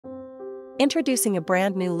Introducing a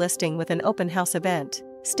brand new listing with an open house event.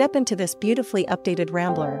 Step into this beautifully updated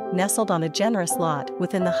rambler nestled on a generous lot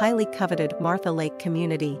within the highly coveted Martha Lake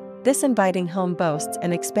community. This inviting home boasts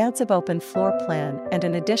an expansive open floor plan and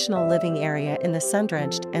an additional living area in the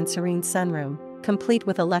sun-drenched and serene sunroom, complete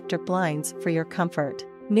with electric blinds for your comfort.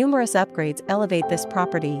 Numerous upgrades elevate this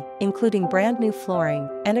property, including brand new flooring,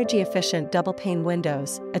 energy-efficient double-pane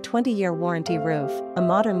windows, a 20-year warranty roof, a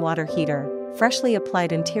modern water heater, freshly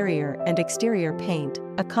applied interior and exterior paint,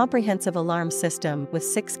 a comprehensive alarm system with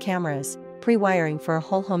 6 cameras, pre-wiring for a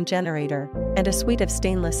whole home generator, and a suite of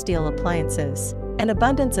stainless steel appliances. An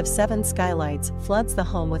abundance of 7 skylights floods the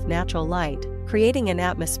home with natural light, creating an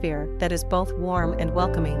atmosphere that is both warm and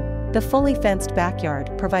welcoming. The fully fenced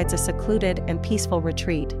backyard provides a secluded and peaceful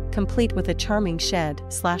retreat, complete with a charming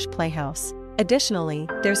shed/playhouse. Additionally,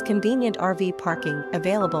 there's convenient RV parking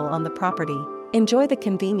available on the property. Enjoy the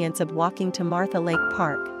convenience of walking to Martha Lake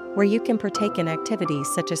Park, where you can partake in activities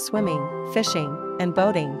such as swimming, fishing, and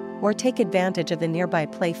boating, or take advantage of the nearby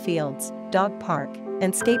play fields, dog park,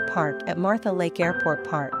 and skate park at Martha Lake Airport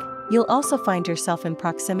Park. You'll also find yourself in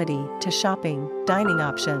proximity to shopping, dining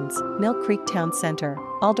options, Mill Creek Town Center,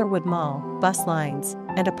 Alderwood Mall, bus lines,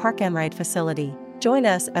 and a park and ride facility. Join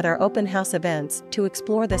us at our open house events to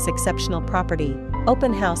explore this exceptional property.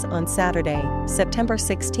 Open house on Saturday, September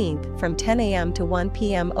 16th from 10 a.m. to 1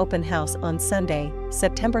 p.m. Open house on Sunday,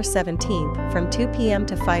 September 17th from 2 p.m.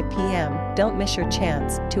 to 5 p.m. Don't miss your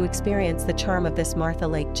chance to experience the charm of this Martha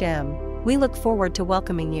Lake gem. We look forward to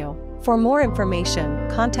welcoming you. For more information,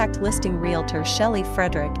 contact listing realtor Shellie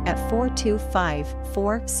Fredrich at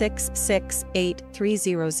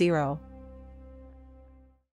 425-466-8300.